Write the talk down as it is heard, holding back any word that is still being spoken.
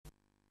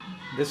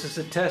This is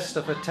a test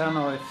of a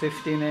Tannoy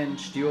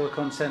 15-inch dual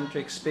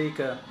concentric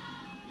speaker.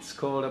 It's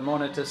called a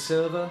Monitor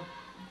Silver.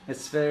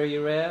 It's very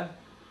rare.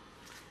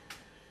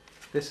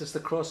 This is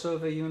the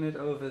crossover unit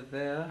over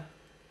there.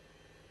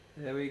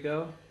 There we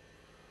go.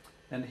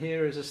 And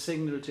here is a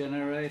signal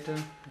generator.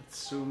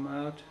 Let's zoom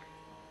out.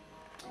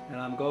 And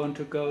I'm going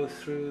to go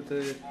through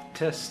the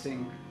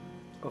testing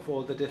of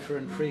all the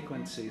different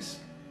frequencies.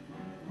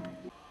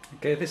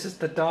 Okay, this is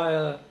the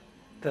dial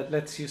that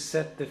lets you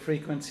set the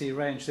frequency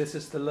range. This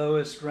is the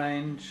lowest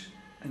range,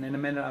 and in a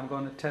minute I'm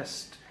going to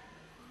test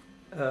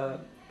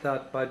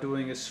that by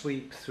doing a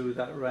sweep through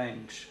that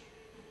range.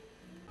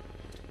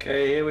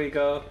 Okay, here we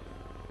go.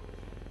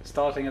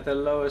 Starting at the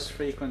lowest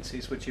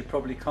frequencies, which you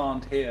probably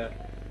can't hear,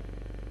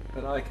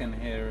 but I can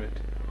hear it.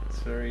 It's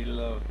very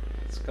low.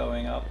 It's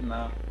going up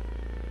now.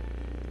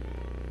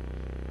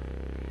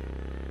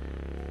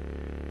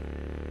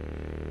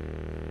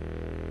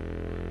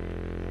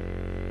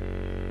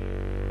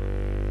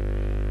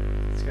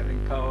 It's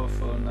getting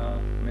powerful now.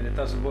 I mean, it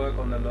doesn't work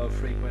on the low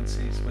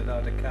frequencies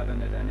without a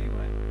cabinet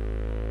anyway.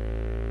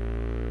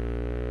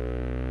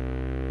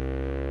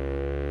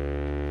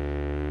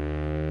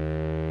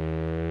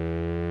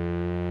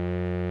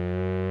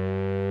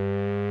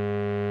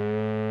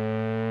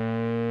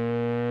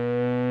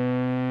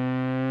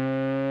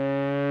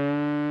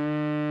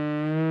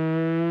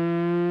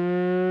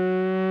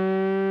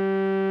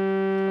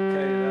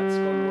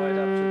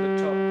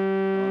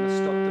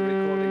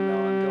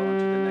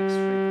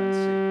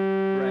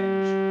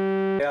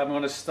 I'm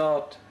going to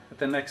start at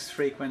the next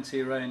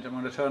frequency range. I'm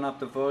going to turn up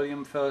the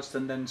volume first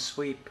and then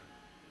sweep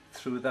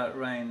through that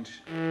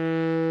range.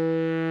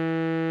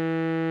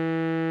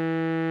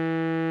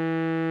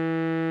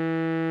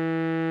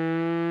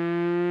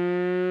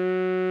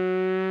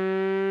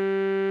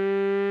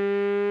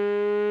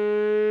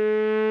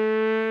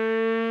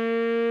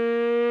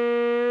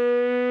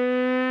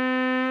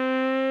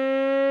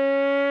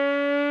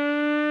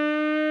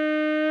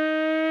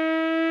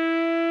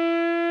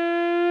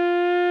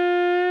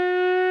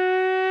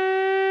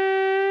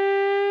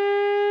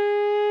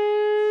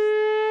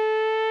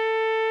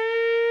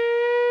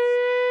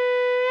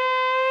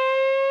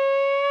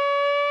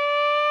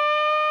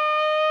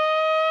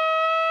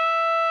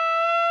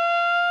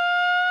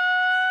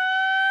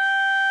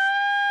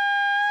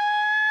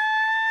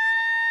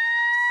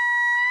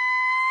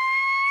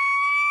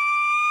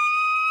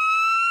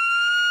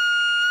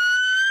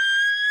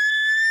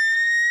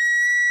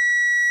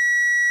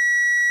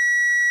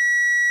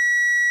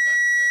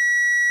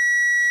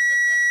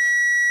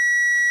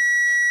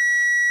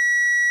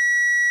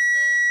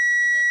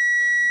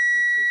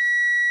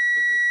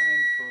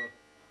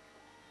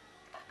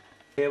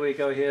 Here we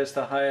go, here's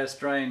the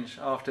highest range.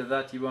 After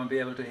that you won't be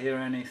able to hear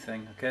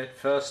anything. Okay,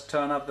 first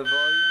turn up the volume.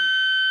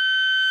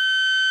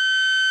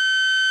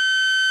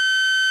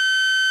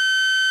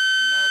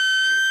 And now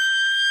sweep.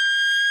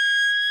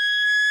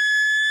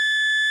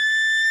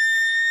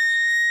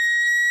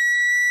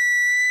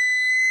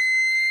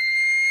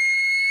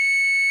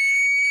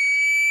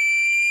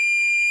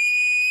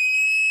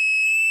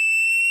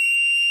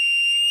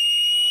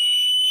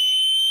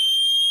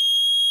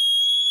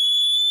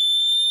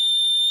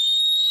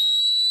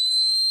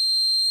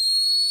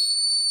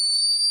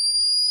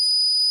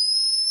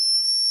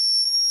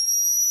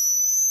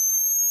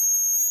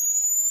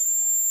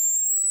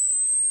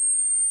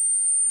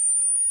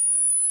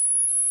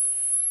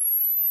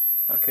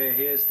 Okay,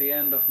 here's the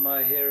end of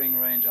my hearing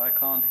range. I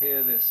can't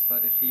hear this,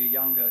 but if you're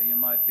younger you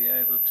might be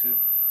able to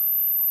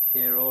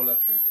hear all of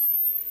it.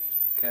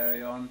 So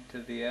carry on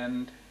to the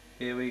end.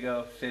 Here we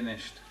go,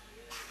 finished.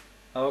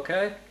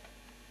 Okay?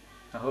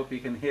 I hope you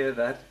can hear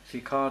that. If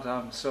you can't,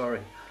 I'm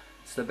sorry.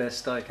 It's the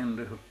best I can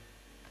do.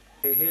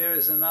 Okay, here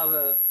is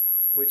another,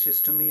 which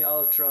is to me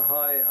ultra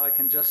high. I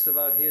can just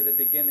about hear the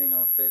beginning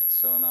of it,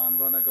 so now I'm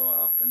going to go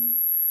up, and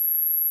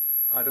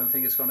I don't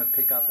think it's going to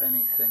pick up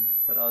anything,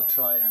 but I'll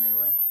try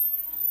anyway.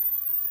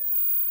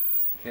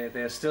 Okay,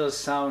 there's still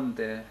sound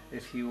there.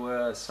 If you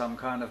were some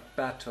kind of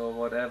bat or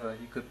whatever,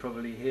 you could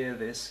probably hear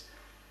this.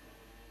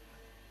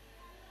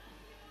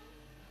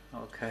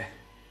 Okay,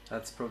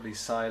 that's probably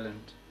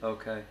silent.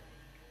 Okay,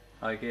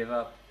 I give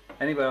up.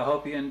 Anyway, I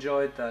hope you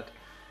enjoyed that.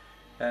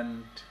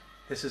 And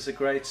this is a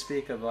great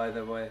speaker, by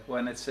the way.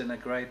 When it's in a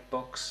great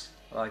box,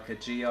 like a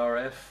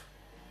GRF,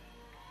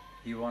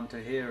 you want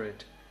to hear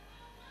it.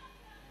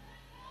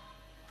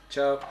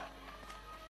 Ciao.